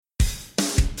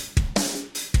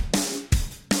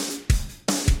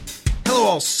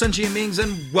all sentient beings,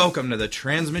 and welcome to the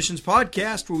Transmissions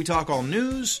Podcast, where we talk all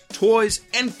news, toys,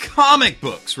 and comic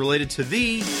books related to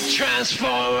the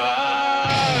Transformers!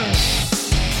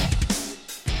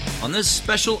 On this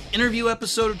special interview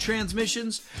episode of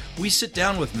Transmissions, we sit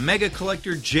down with mega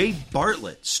collector Jay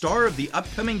Bartlett, star of the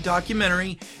upcoming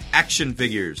documentary Action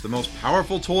Figures, the most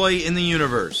powerful toy in the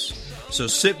universe. So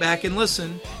sit back and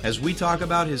listen as we talk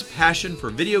about his passion for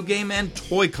video game and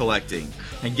toy collecting,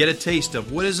 and get a taste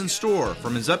of what is in store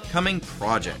from his upcoming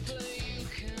project.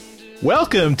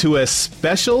 Welcome to a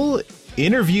special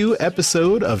interview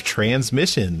episode of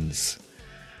Transmissions.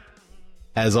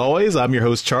 As always, I'm your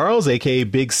host Charles, aka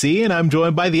Big C, and I'm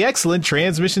joined by the excellent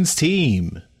Transmissions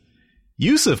team.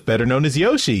 Yusuf, better known as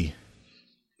Yoshi.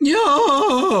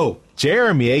 Yo!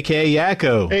 Jeremy, aka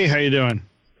Yakko. Hey, how you doing?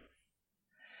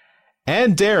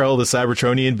 And Daryl, the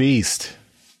Cybertronian Beast.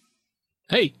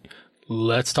 Hey,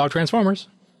 let's talk Transformers.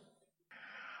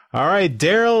 All right,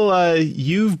 Daryl,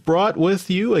 you've brought with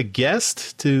you a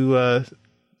guest to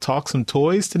talk some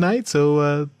toys tonight,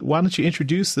 so why don't you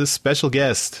introduce this special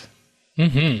guest?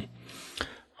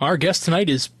 Our guest tonight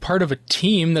is part of a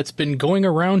team that's been going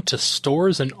around to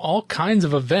stores and all kinds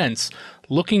of events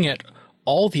looking at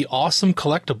all the awesome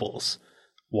collectibles.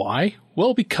 Why?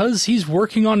 Well, because he's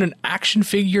working on an action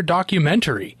figure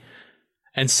documentary.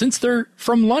 And since they're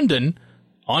from London,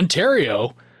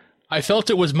 Ontario, I felt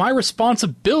it was my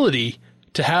responsibility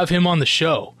to have him on the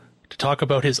show to talk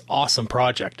about his awesome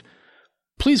project.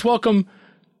 Please welcome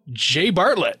Jay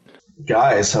Bartlett.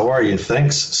 Guys, how are you?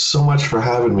 Thanks so much for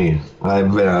having me.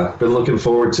 I've been looking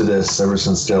forward to this ever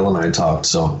since Dale and I talked,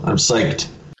 so I'm psyched.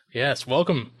 Yes,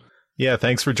 welcome. Yeah,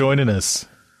 thanks for joining us.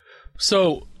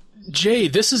 So, Jay,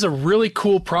 this is a really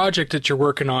cool project that you're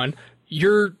working on.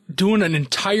 You're doing an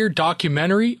entire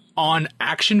documentary on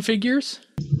action figures?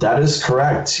 That is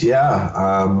correct, yeah.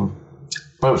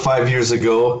 About 5 years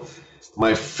ago,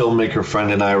 my filmmaker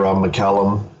friend and I, Rob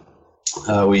McCallum,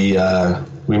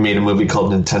 we made a movie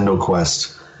called Nintendo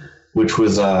Quest, which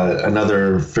was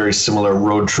another very similar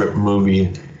road trip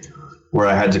movie where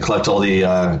I had to collect all the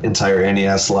entire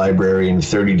NES library in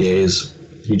 30 days.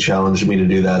 He challenged me to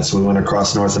do that, so we went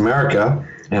across North America,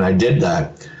 and I did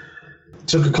that. It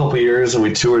took a couple years, and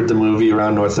we toured the movie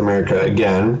around North America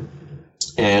again,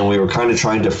 and we were kind of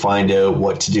trying to find out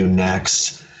what to do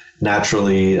next.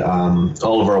 Naturally,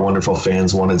 all of our wonderful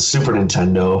fans wanted Super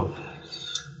Nintendo,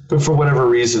 but for whatever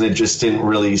reason, it just didn't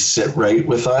really sit right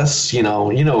with us. You know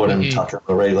what I'm talking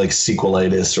about, right? Like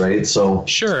sequelitis, right? So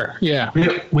sure, yeah.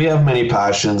 We have many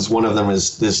passions. One of them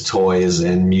is toys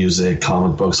and music,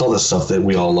 comic books, all the stuff that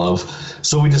we all love.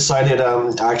 So we decided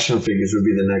action figures would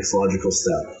be the next logical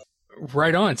step.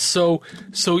 Right on. So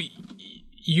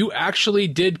you actually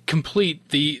did complete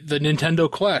the Nintendo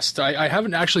Quest. I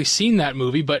haven't actually seen that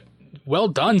movie, but well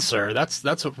done, sir.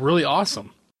 That's really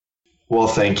awesome. Well,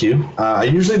 thank you. I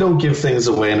usually don't give things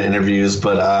away in interviews,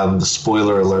 but the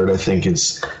spoiler alert, I think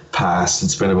it's past.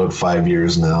 It's been about 5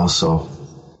 years now, so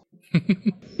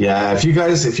yeah. If you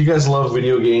guys love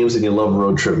video games and you love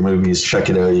road trip movies, check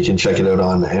it out. You can check it out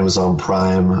on Amazon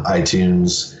Prime,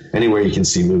 iTunes, anywhere you can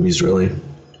see movies, really.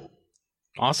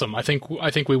 Awesome. I think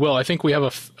we will. I think we have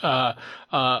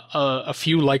a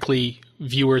few likely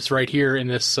viewers right here in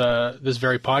this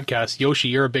very podcast. Yoshi,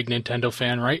 you're a big Nintendo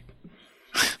fan, right?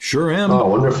 Sure am. Oh,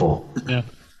 wonderful. Yeah.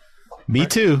 Me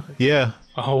too. Yeah.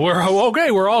 Oh, we're okay.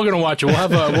 We're all going to watch it. We'll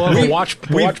have a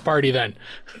watch party then.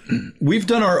 We've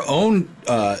done our own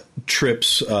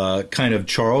trips, kind of,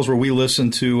 Charles, where we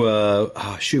listened to,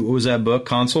 what was that book?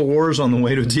 Console Wars on the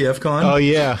way to DFCon? Oh,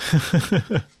 yeah.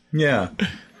 Yeah.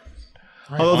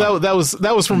 Right. Although that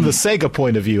was from the Sega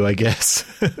point of view, I guess.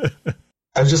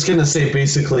 I was just going to say,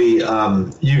 basically,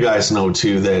 you guys know,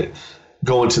 too, that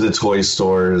going to the toy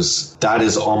stores, that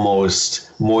is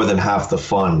almost more than half the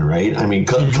fun, right? I mean,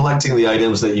 collecting the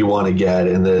items that you want to get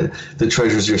and the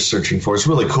treasures you're searching for is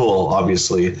really cool,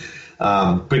 obviously.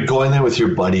 But going there with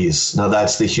your buddies, now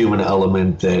that's the human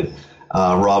element that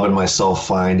Rob and myself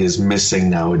find is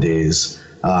missing nowadays.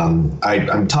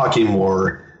 I'm talking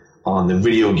more on the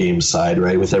video game side,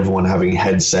 right, with everyone having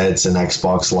headsets and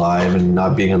Xbox Live and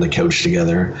not being on the couch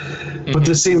together. But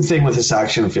the same thing with this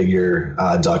action figure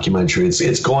documentary.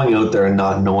 It's going out there and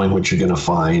not knowing what you're going to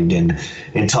find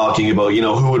and talking about,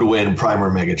 who would win, Prime or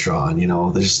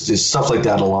Megatron. There's stuff like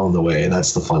that along the way.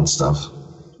 That's the fun stuff.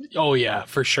 Oh, yeah,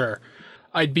 for sure.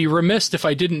 I'd be remiss if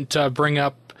I didn't bring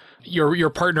up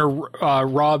your partner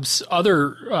Rob's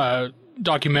other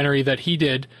documentary that he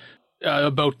did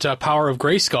about Power of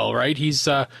Grayskull, right? He's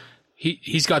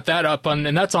got that up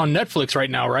and that's on Netflix right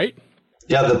now, right?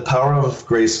 Yeah, The Power of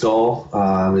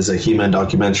Grayskull is a He-Man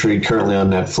documentary currently on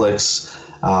Netflix.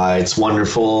 It's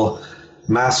wonderful.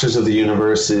 Masters of the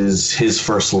Universe is his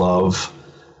first love.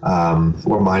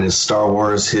 Where mine is Star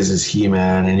Wars, his is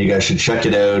He-Man, and you guys should check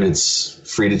it out. It's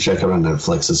free to check out on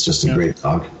Netflix. It's just a great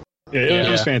talk. Yeah,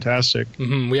 it was fantastic.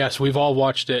 Mm-hmm. Yes, we've all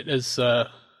watched it. It's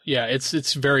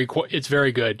very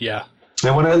good. Yeah.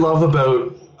 And what I love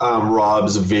about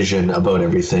Rob's vision about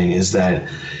everything is that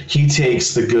he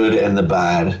takes the good and the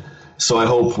bad. So I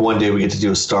hope one day we get to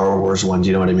do a Star Wars one. Do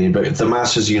you know what I mean? But the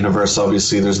Masters Universe,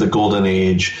 obviously, there's the Golden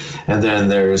Age, and then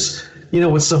there's,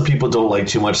 what some people don't like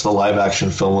too much, the live-action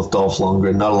film with Dolph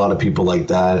Lundgren. Not a lot of people like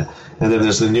that. And then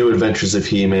there's the New Adventures of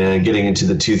He-Man, getting into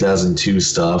the 2002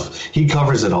 stuff. He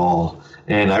covers it all,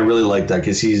 and I really like that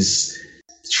because he's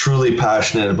truly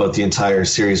passionate about the entire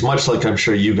series, much like I'm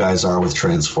sure you guys are with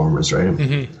Transformers, right?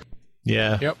 Mm-hmm.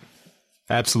 Yeah. Yep.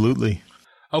 Absolutely.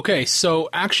 Okay, so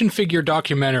action figure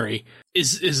documentary.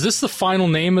 Is this the final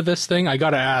name of this thing? I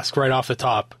gotta ask right off the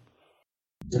top.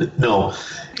 No.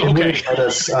 Okay.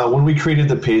 When we created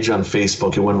the page on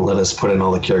Facebook, it wouldn't let us put in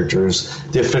all the characters.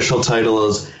 The official title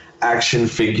is Action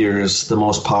Figures, the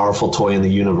Most Powerful Toy in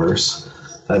the Universe.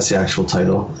 That's the actual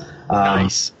title.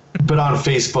 Nice. But on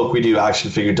Facebook, we do Action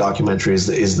Figure Documentary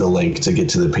is the link to get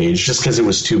to the page. Just because it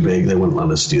was too big, they wouldn't let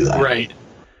us do that. Right.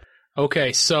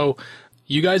 Okay, so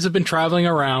you guys have been traveling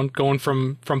around, going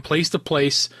from place to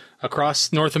place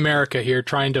across North America here,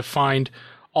 trying to find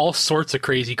all sorts of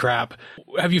crazy crap.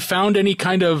 Have you found any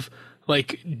kind of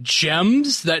like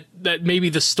gems that maybe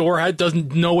the store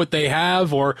doesn't know what they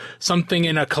have, or something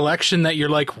in a collection that you're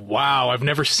like, wow, I've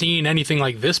never seen anything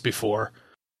like this before?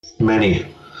 Many.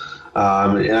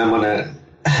 And I'm on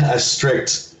a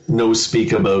strict no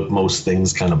speak about most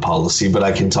things kind of policy, but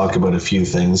I can talk about a few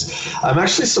things. I'm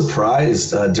actually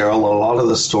surprised, Daryl, a lot of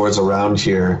the stores around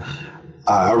here,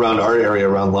 around our area,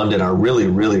 around London, are really,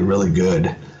 really, really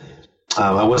good.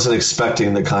 I wasn't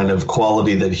expecting the kind of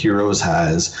quality that Heroes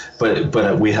has,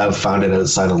 but we have found it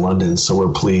outside of London, so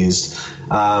we're pleased.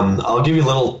 I'll give you a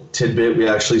little tidbit. We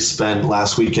actually spent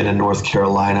last weekend in North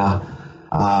Carolina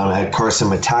at Carson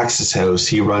Metaxas' house.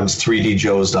 He runs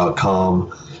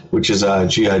 3djoes.com, which is a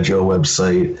G.I. Joe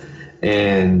website,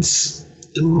 and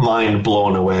mind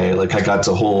blown away. Like, I got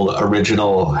to hold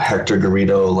original Hector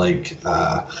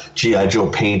Garrido, G.I. Joe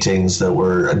paintings that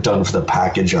were done for the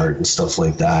package art and stuff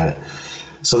like that.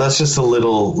 So that's just a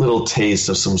little taste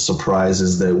of some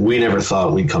surprises that we never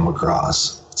thought we'd come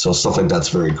across. So stuff like that's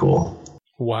very cool.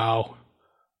 Wow.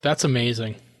 That's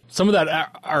amazing. Some of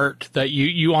that art that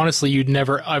you honestly, you'd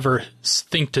never ever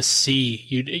think to see,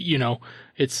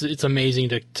 it's amazing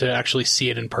to actually see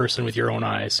it in person with your own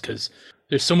eyes, because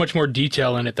there's so much more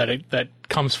detail in it that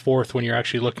comes forth when you're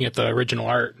actually looking at the original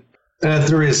art.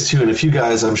 There is too, and if you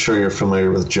guys, I'm sure you're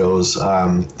familiar with Joe's,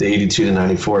 the 82 to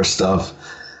 94 stuff.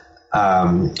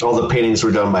 All the paintings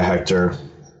were done by Hector,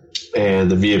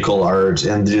 and the vehicle art,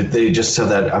 and they just have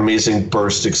that amazing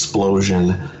burst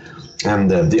explosion.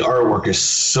 And the artwork is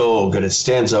so good. It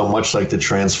stands out much like the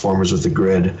Transformers with the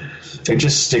grid. It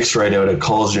just sticks right out. It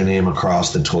calls your name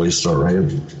across the toy store,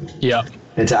 right? Yeah.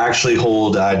 And to actually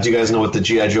hold, do you guys know what the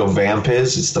G.I. Joe Vamp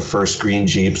is? It's the first green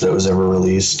Jeep that was ever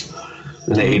released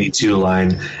in the 82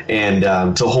 line. And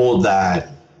to hold that,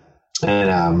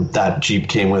 and that Jeep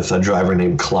came with a driver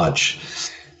named Clutch.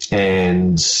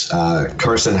 And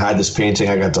Carson had this painting.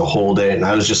 I got to hold it, and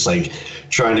I was just like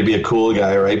trying to be a cool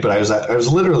guy, right? But I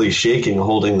was literally shaking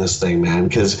holding this thing, man,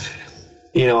 because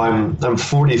I'm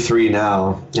 43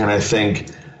 now, and I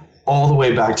think all the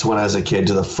way back to when I was a kid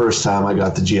to the first time I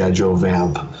got the G.I. Joe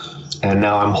Vamp, and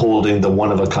now I'm holding the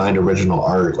one of a kind original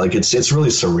art. Like it's really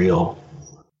surreal.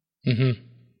 Mm-hmm.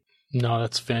 No,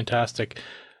 that's fantastic.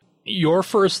 Your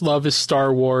first love is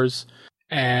Star Wars,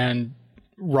 and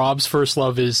Rob's first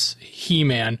love is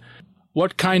He-Man.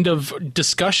 What kind of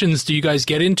discussions do you guys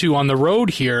get into on the road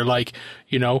here? Like,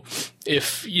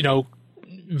 if,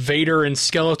 Vader and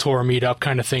Skeletor meet up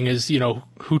kind of thing, is,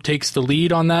 who takes the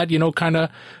lead on that, kind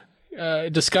of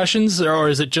discussions? Or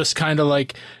is it just kind of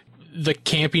like the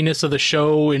campiness of the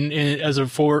show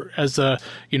as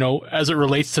it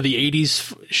relates to the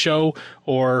 80s show?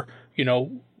 Or,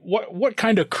 what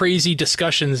kind of crazy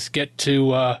discussions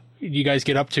you guys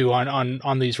get up to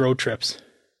on these road trips?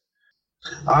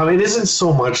 It isn't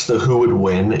so much the who would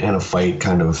win in a fight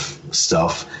kind of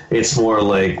stuff. It's more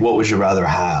like, what would you rather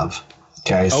have?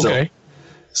 Okay.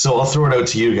 So I'll throw it out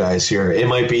to you guys here. It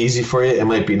might be easy for you. It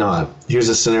might be not. Here's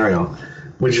a scenario.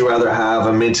 Would you rather have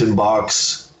a mint in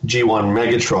box G1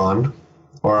 Megatron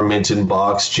or a mint in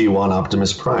box G1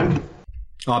 Optimus Prime?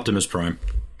 Optimus Prime.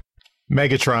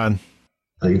 Megatron.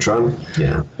 Megatron?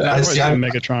 Yeah.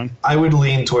 Megatron. I would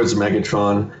lean towards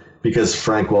Megatron. because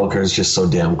Frank Welker is just so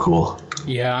damn cool.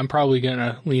 Yeah, I'm probably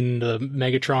gonna lean into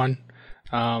Megatron.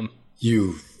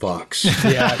 You fucks.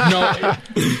 Yeah, no,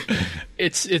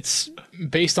 it's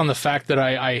based on the fact that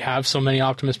I have so many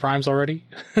Optimus Primes already.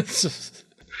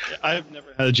 I've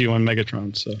never had a G1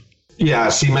 Megatron, so. Yeah,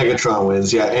 see, Megatron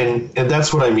wins. Yeah, and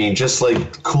that's what I mean. Just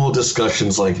like cool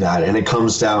discussions like that, and it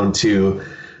comes down to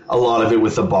a lot of it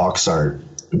with the box art,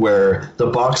 where the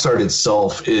box art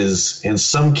itself is, in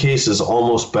some cases,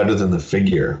 almost better than the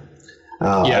figure.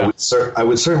 I would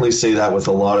certainly say that with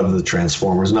a lot of the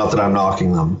Transformers. Not that I'm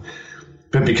knocking them,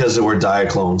 but because they were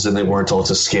Diaclones and they weren't all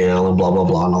to scale and blah blah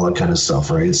blah and all that kind of stuff,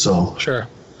 right? So sure.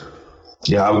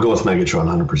 Yeah, I would go with Megatron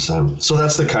 100%. So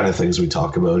that's the kind of things we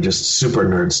talk about, just super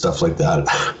nerd stuff like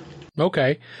that.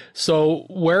 Okay. So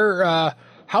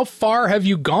how far have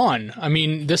you gone? I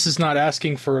mean, this is not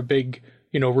asking for a big,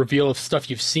 reveal of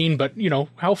stuff you've seen, but,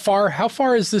 how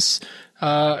far is this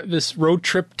road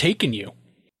trip taken you?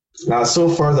 So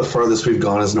far, the farthest we've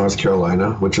gone is North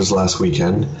Carolina, which was last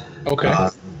weekend. Okay.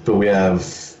 But we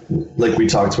have, like we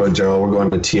talked about, Gerald, we're going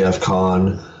to TF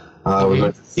Con. We're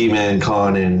going to E-Man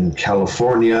Con in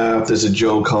California. There's a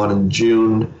Joe Con in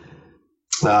June.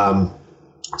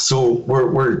 So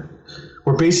we're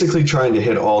basically trying to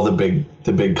hit all the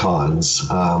big cons.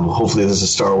 Hopefully, there's a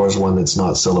Star Wars one that's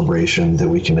not Celebration that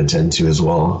we can attend to as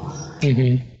well.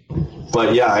 Mm-hmm.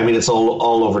 But yeah, I mean, it's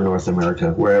all over North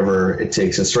America, wherever it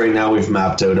takes us. Right now, we've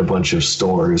mapped out a bunch of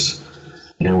stores,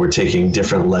 and we're taking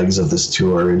different legs of this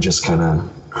tour and just kind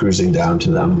of cruising down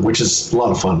to them, which is a lot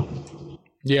of fun.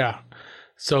 Yeah.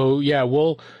 So yeah,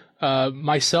 we'll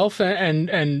myself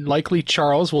and likely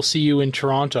Charles will see you in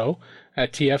Toronto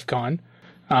at TFCon.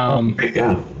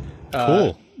 Yeah.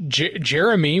 Cool.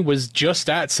 Jeremy was just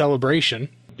at Celebration.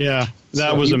 Yeah,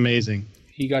 that was amazing.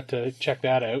 He got to check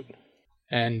that out.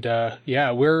 And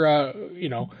yeah, we're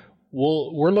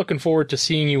we're looking forward to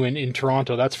seeing you in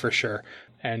Toronto, that's for sure.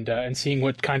 And seeing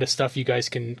what kind of stuff you guys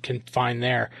can find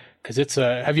there, cuz it's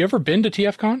have you ever been to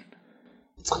TFCon?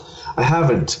 I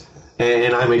haven't,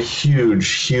 and I'm a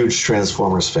huge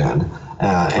Transformers fan,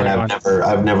 and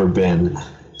I've never been,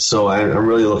 so I'm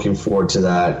really looking forward to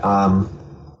that.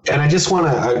 And I just want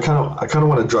to, I kind of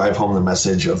want to drive home the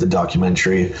message of the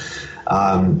documentary.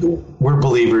 We're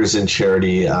believers in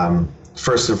charity.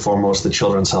 First and foremost, the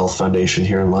Children's Health Foundation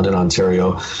here in London,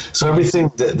 Ontario. So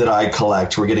everything that I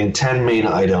collect, we're getting 10 main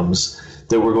items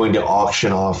that we're going to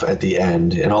auction off at the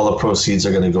end, and all the proceeds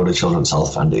are going to go to Children's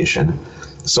Health Foundation.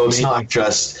 So it's not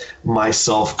just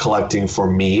myself collecting for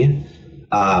me.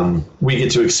 We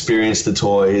get to experience the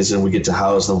toys and we get to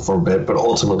house them for a bit, but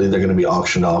ultimately they're going to be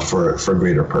auctioned off for a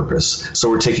greater purpose. So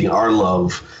we're taking our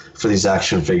love for these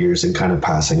action figures and kind of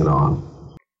passing it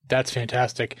on. That's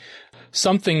fantastic.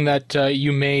 Something that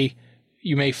you may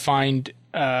find,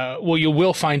 you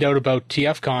will find out about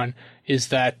TFCon is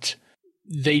that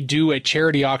they do a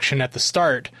charity auction at the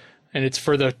start, and it's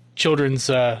for the children's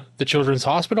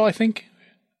hospital, I think.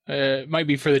 It might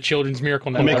be for the Children's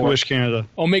Miracle Network. Make-A-Wish Canada.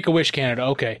 Oh, Make-A-Wish Canada.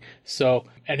 Okay. So,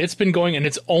 and it's been going, and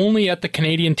it's only at the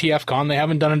Canadian TFCon. They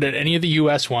haven't done it at any of the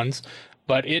US ones,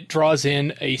 but it draws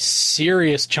in a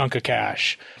serious chunk of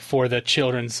cash for the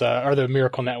Children's, or the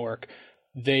Miracle Network.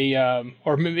 They,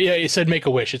 or maybe, yeah, it said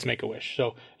Make-A-Wish. It's Make-A-Wish.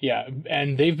 So, yeah.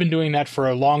 And they've been doing that for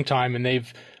a long time, and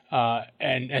they've,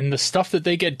 and the stuff that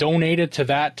they get donated to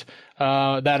that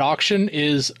auction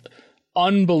is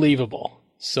unbelievable.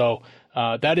 So,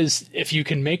 that is, if you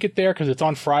can make it there, because it's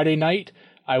on Friday night,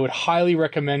 I would highly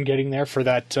recommend getting there for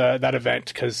that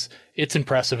event, because it's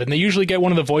impressive. And they usually get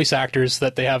one of the voice actors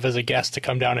that they have as a guest to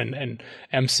come down and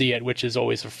MC it, which is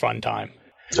always a fun time.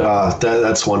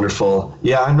 That's wonderful.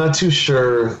 Yeah, I'm not too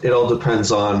sure. It all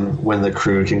depends on when the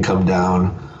crew can come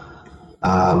down.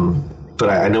 But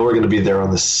I know we're going to be there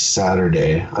on the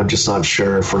Saturday. I'm just not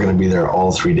sure if we're going to be there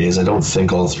all 3 days. I don't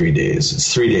think all 3 days.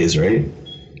 It's 3 days, right?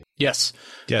 Yes.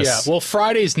 Yeah. Well,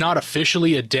 Friday's not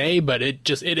officially a day, but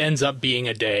it ends up being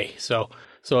a day. So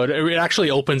it actually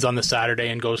opens on the Saturday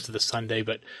and goes to the Sunday.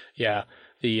 But yeah,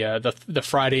 the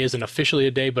Friday isn't officially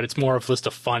a day, but it's more of just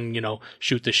a fun,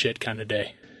 shoot the shit kind of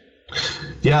day.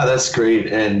 Yeah, that's great.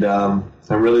 And I'm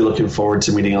really looking forward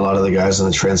to meeting a lot of the guys in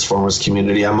the Transformers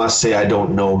community. I must say I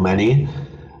don't know many,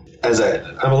 as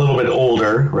I'm a little bit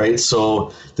older, right?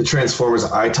 So the Transformers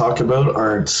I talk about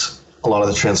aren't a lot of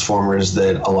the Transformers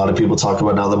that a lot of people talk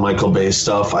about now. The Michael Bay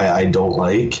stuff I don't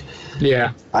like.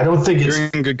 Yeah. I don't think You're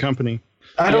in good company.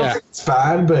 I don't think it's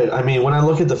bad, but I mean, when I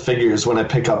look at the figures, when I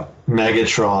pick up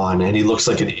Megatron and he looks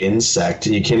like an insect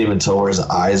and you can't even tell where his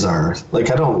eyes are,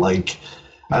 like I don't like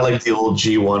I like the old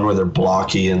G1 where they're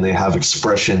blocky and they have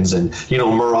expressions, and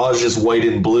Mirage is white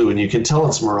and blue, and you can tell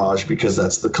it's Mirage because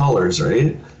that's the colors,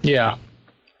 right? Yeah.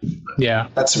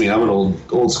 That's me. I'm an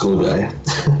old school guy.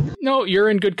 No, you're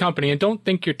in good company, and don't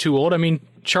think you're too old. I mean,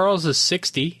 Charles is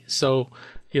 60, so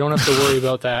you don't have to worry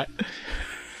about that.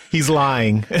 He's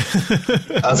lying.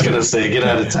 I was gonna say, get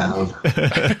out of town.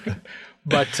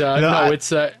 But it's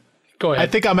go ahead.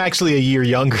 I think I'm actually a year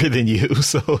younger than you,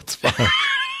 so it's fine.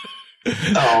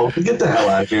 Oh, get the hell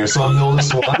out of here! So I'm the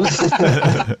oldest one.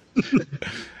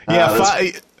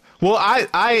 Well,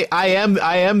 I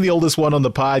am the oldest one on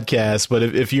the podcast, but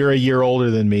if you're a year older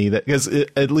than me, because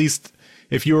at least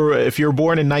if you're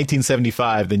born in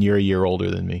 1975, then you're a year older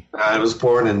than me. I was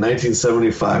born in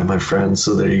 1975, my friend.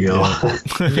 So there you go.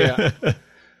 Yeah.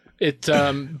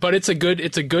 But it's a good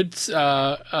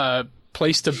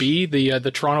place to be.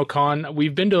 The Toronto Con.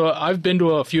 I've been to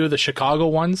a few of the Chicago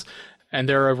ones, and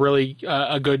they're a really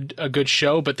a good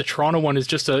show. But the Toronto one is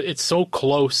just it's so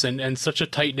close and such a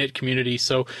tight knit community.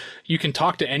 So you can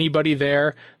talk to anybody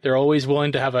there. They're always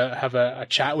willing to have a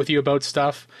chat with you about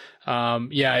stuff.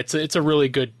 It's a really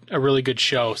good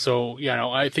show. So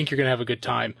I think you're gonna have a good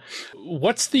time.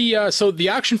 What's the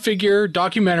action figure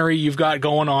documentary you've got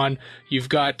going on? You've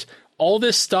got all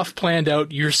this stuff planned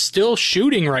out. You're still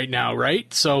shooting right now,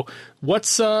 right? So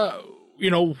what's the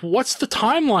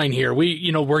timeline here?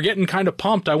 We're getting kind of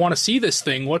pumped. I want to see this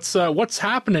thing. What's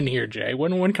happening here, Jay?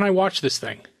 When can I watch this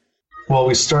thing? Well,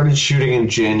 we started shooting in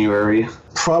January,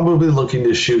 probably looking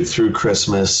to shoot through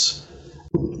Christmas,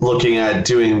 looking at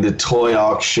doing the toy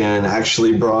auction.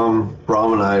 Actually, Brom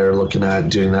and I are looking at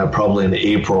doing that probably in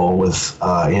April with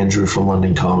Andrew from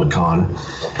London Comic Con.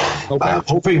 Okay.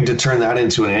 Hoping to turn that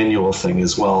into an annual thing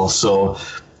as well. So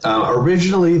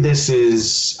originally this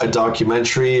is a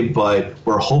documentary, but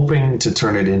we're hoping to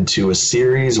turn it into a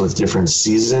series with different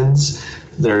seasons.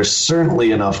 There's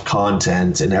certainly enough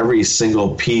content, and every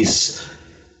single piece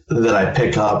that I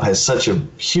pick up has such a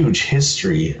huge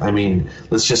history. I mean,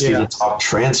 let's just even talk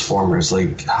Transformers.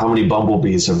 Like, how many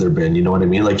Bumblebees have there been? You know what I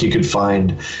mean? Like, you could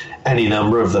find any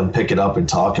number of them, pick it up and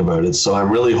talk about it. So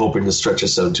I'm really hoping to stretch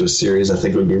this out to a series. I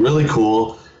think it would be really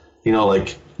cool.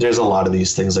 Like, there's a lot of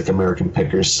these things like American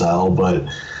Pickers sell, but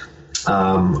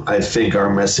I think our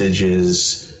message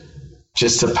is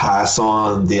just to pass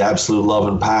on the absolute love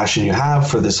and passion you have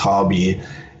for this hobby.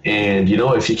 And,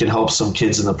 if you can help some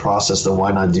kids in the process, then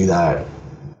why not do that?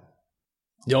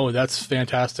 No, that's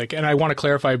fantastic. And I want to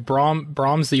clarify,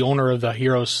 Brom's the owner of the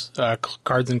Heroes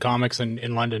Cards and Comics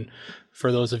in London,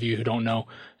 for those of you who don't know.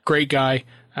 Great guy.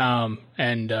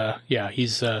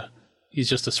 He's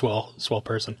just a swell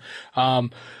person.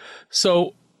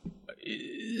 So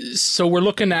we're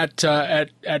looking at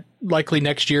likely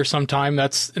next year sometime.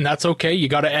 That's okay. You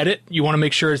got to edit. You want to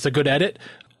make sure it's a good edit.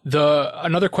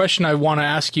 Another question I want to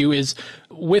ask you is,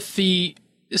 with the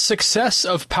success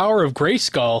of Power of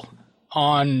Grayskull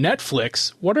on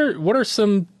Netflix,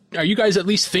 are you guys at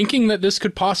least thinking that this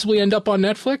could possibly end up on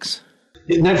Netflix?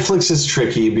 Netflix is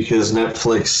tricky because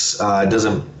Netflix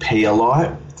doesn't pay a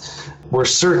lot. We're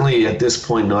certainly at this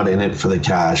point not in it for the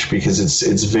cash, because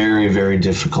it's very, very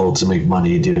difficult to make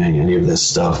money doing any of this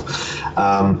stuff.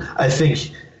 I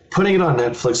think putting it on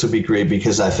Netflix would be great,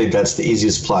 because I think that's the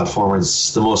easiest platform.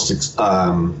 It's the most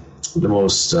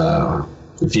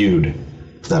viewed.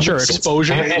 Sure,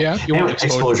 exposure. You want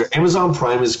exposure. Amazon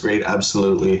Prime is great,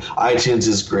 absolutely. iTunes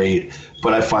is great,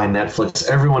 but I find Netflix,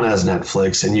 everyone has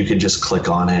Netflix, and you can just click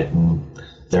on it, and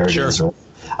there it is. Right?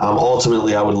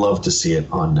 Ultimately, I would love to see it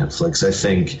on Netflix. I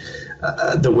think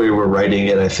the way we're writing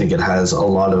it, I think it has a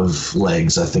lot of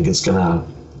legs. I think it's gonna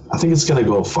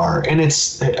go far, and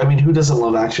who doesn't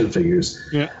love action figures?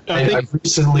 Yeah, I think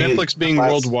recently Netflix being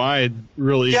worldwide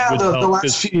really. Yeah, the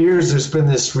last few years there's been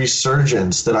this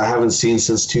resurgence that I haven't seen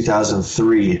since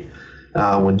 2003,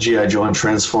 when G.I. Joe and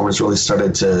Transformers really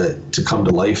started to come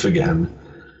to life again.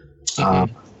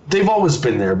 Mm-hmm. They've always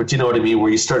been there, but you know what I mean?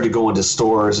 Where you started to go into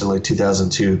stores in like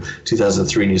 2002,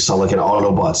 2003, and you saw like an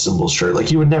Autobot symbol shirt. Like,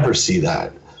 you would never see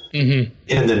that. Mm-hmm.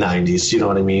 In the 90s, you know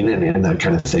what I mean, and that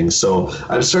kind of thing. So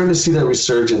I'm starting to see that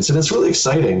resurgence, and it's really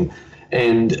exciting.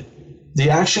 And the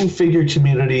action figure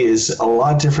community is a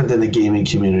lot different than the gaming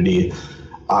community.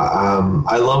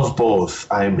 I love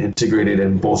both. I'm integrated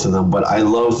in both of them, but I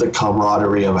love the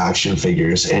camaraderie of action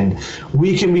figures. And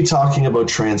we can be talking about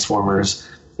Transformers,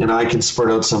 and I can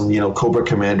spurt out some, Cobra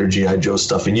Commander, G.I. Joe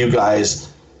stuff, and you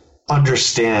guys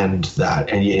understand that,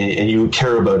 and you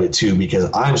care about it too, because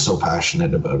I'm so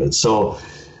passionate about it. So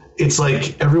it's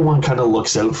like everyone kind of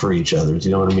looks out for each other. Do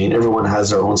you know what I mean? Everyone has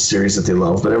their own series that they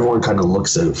love, but everyone kind of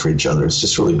looks out for each other. It's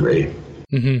just really great.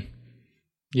 Mm-hmm.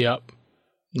 Yep.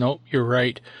 Nope, you're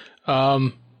right.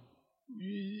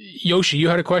 Yoshi, you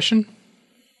had a question?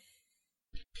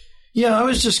 Yeah, I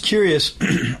was just curious.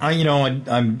 I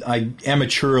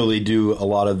amateurly do a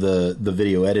lot of the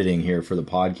video editing here for the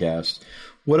podcast.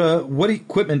 What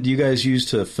equipment do you guys use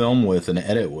to film with and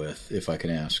edit with, if I can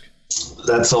ask?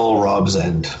 That's all Rob's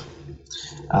end.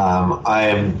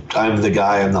 I'm the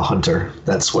guy. I'm the hunter.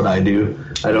 That's what I do.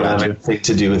 I don't have anything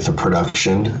to do with the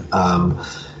production.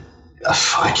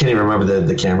 I can't even remember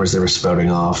the cameras they were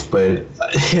spouting off, but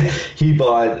he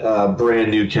bought brand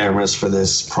new cameras for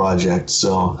this project.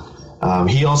 So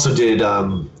he also did,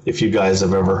 if you guys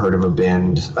have ever heard of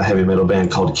a heavy metal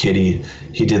band called Kitty,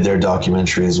 he did their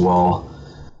documentary as well.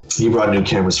 He brought new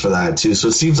cameras for that too. So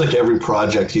it seems like every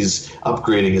project he's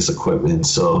upgrading his equipment.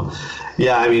 So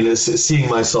yeah, I mean, seeing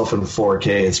myself in 4K,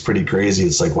 it's pretty crazy.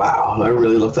 It's like, wow, I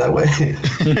really look that way.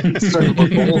 It's starting to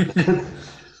look old.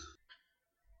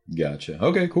 Gotcha.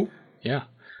 Okay, cool. Yeah.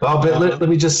 Well, but let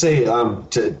me just say,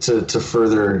 to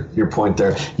further your point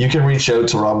there, you can reach out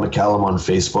to Rob McCallum on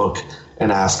Facebook and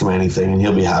ask him anything, and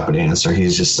he'll be happy to answer.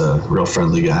 He's just a real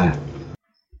friendly guy.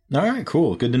 All right,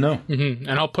 cool. Good to know. Mm-hmm.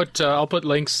 And I'll put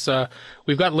links.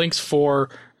 We've got links for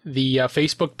the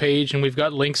Facebook page, and we've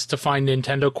got links to find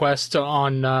Nintendo Quest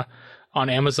on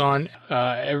Amazon.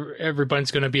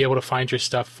 Everyone's going to be able to find your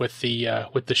stuff with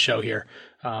the show here,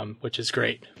 which is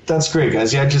great. That's great,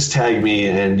 guys. Yeah, just tag me,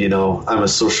 and I'm a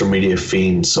social media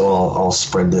fiend, so I'll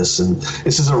spread this. And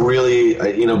this is a really,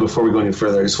 before we go any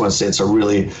further, I just want to say it's a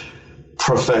really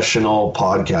professional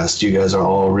podcast. You guys are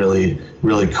all really,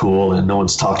 really cool, and no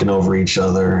one's talking over each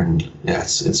other, and yeah,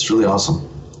 it's really awesome.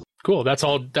 Cool. That's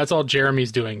all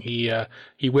Jeremy's doing. He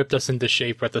whipped us into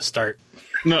shape at the start.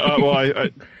 No,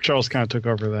 I Charles kind of took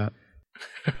over that.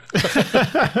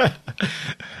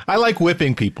 I like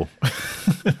whipping people.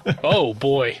 Oh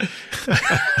boy.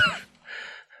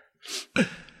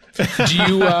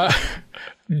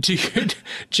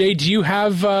 Jay, do you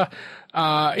have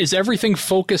is everything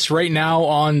focused right now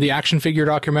on the action figure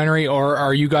documentary, or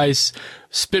are you guys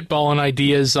spitballing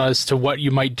ideas as to what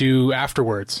you might do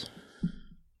afterwards?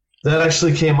 That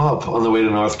actually came up on the way to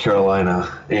North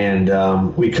Carolina,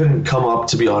 and we couldn't come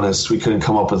up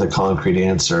with a concrete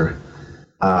answer.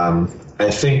 I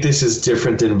think this is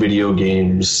different than video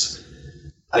games.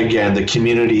 Again, the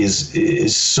community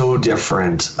is so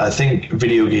different. I think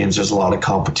video games, there's a lot of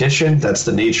competition. That's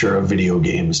the nature of video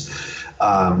games.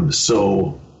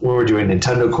 So when we're doing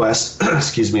Nintendo Quest,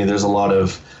 there's a lot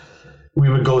of, we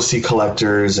would go see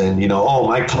collectors and,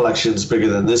 my collection's bigger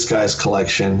than this guy's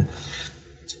collection.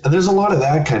 And there's a lot of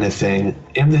that kind of thing.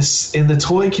 In the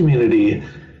toy community,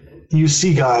 you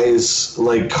see guys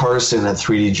like Carson at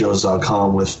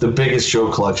 3djoes.com with the biggest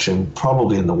Joe collection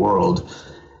probably in the world.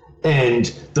 And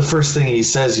the first thing he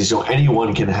says is,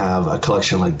 anyone can have a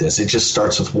collection like this. It just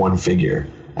starts with one figure,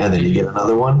 and then you get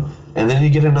another one, and then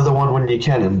you get another one when you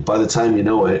can, and by the time you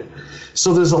know it.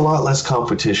 So there's a lot less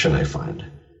competition, I find.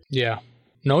 Yeah.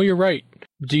 No, you're right.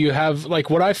 Do you have,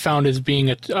 what I found as being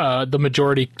the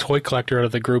majority toy collector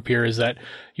of the group here is that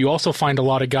you also find a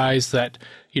lot of guys that,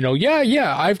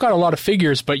 I've got a lot of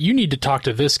figures, but you need to talk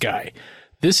to this guy.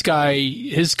 This guy,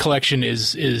 his collection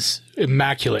is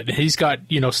immaculate. He's got,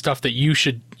 stuff that you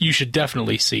should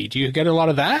definitely see. Do you get a lot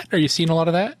of that? Are you seeing a lot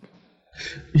of that?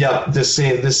 Yeah, the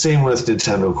same with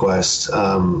Nintendo Quest.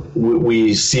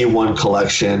 We see one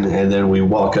collection, and then we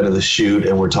walk out of the shoot,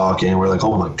 and we're talking, and we're like,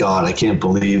 oh my God, I can't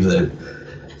believe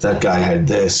that guy had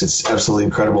this. It's absolutely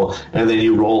incredible. And then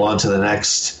you roll on to the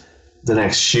next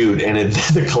shoot, and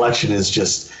the collection is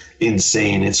just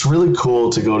insane. It's really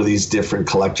cool to go to these different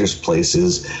collectors'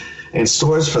 places and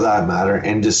stores for that matter,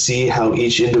 and to see how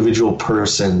each individual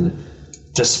person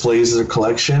displays their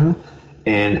collection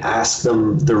and ask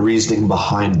them the reasoning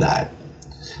behind that.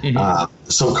 Mm-hmm.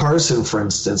 So Carson, for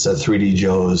instance, at 3D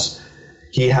Joe's,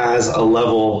 he has a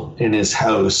level in his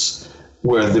house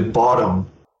where the bottom,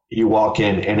 you walk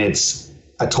in and it's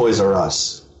a Toys R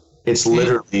Us. It's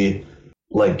literally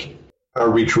like a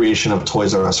recreation of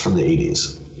Toys R Us from the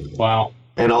 80s. Wow.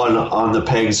 And on the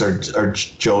pegs are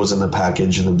Joe's in the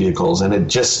package and the vehicles, and it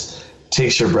just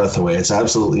takes your breath away. It's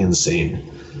absolutely insane.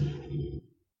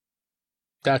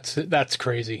 That's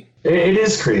crazy. It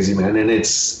is crazy, man, and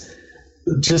it's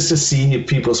just to see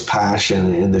people's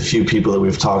passion and the few people that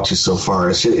we've talked to so far.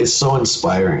 It's so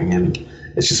inspiring, and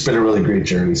it's just been a really great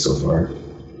journey so far.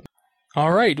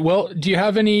 All right. Well, do you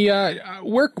have any?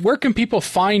 Where can people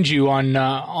find you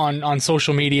on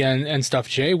social media and stuff,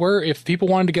 Jay? Where, if people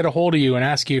wanted to get a hold of you and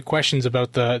ask you questions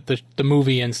about the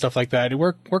movie and stuff like that,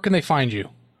 where can they find you?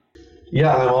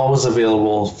 Yeah, I'm always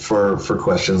available for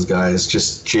questions, guys.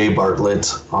 Just Jay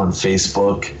Bartlett on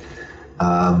Facebook.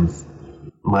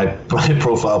 my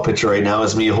profile picture right now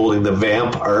is me holding the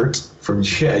Vamp art from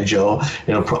G.I. Joe.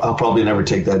 I'll probably never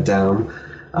take that down.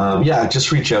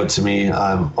 Just reach out to me.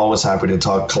 I'm always happy to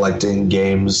talk collecting,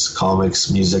 games,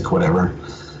 comics, music, whatever.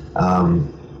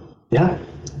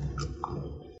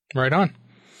 Right on.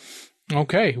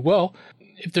 Okay, well,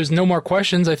 if there's no more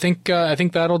questions, I think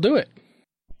that'll do it.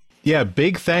 Yeah,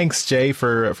 big thanks, Jay,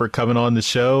 for coming on the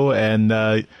show. And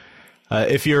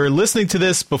if you're listening to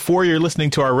this before you're listening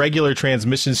to our regular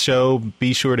transmissions show,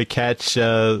 be sure to catch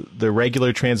the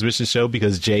regular transmission show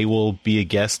because Jay will be a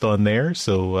guest on there.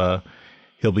 So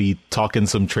he'll be talking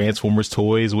some Transformers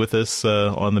toys with us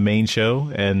on the main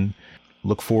show, and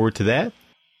look forward to that.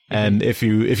 And if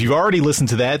you've already listened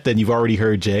to that, then you've already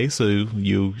heard Jay. So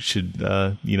you should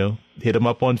hit him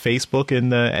up on Facebook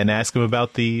and ask him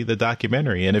about the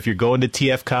documentary. And if you're going to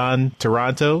TFCon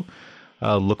Toronto,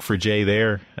 look for Jay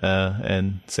there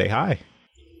and say hi.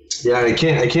 Yeah, I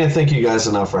can't thank you guys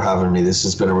enough for having me. This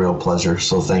has been a real pleasure.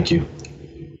 So thank you.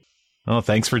 Oh,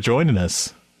 thanks for joining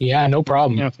us. Yeah, no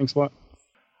problem. Yeah, thanks a lot.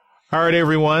 All right,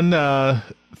 everyone.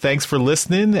 Thanks for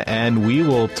listening, and we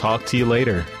will talk to you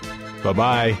later.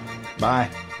 Bye-bye. Bye.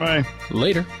 Bye.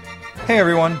 Later. Hey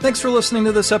everyone, thanks for listening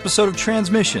to this episode of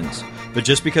Transmissions. But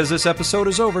just because this episode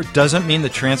is over doesn't mean the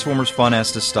Transformers fun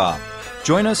has to stop.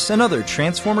 Join us and other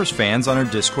Transformers fans on our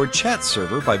Discord chat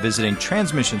server by visiting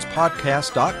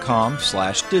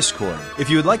transmissionspodcast.com/Discord. If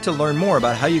you would like to learn more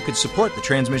about how you could support the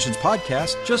Transmissions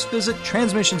Podcast, just visit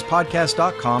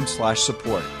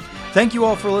transmissionspodcast.com/support. Thank you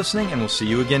all for listening, and we'll see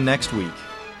you again next week.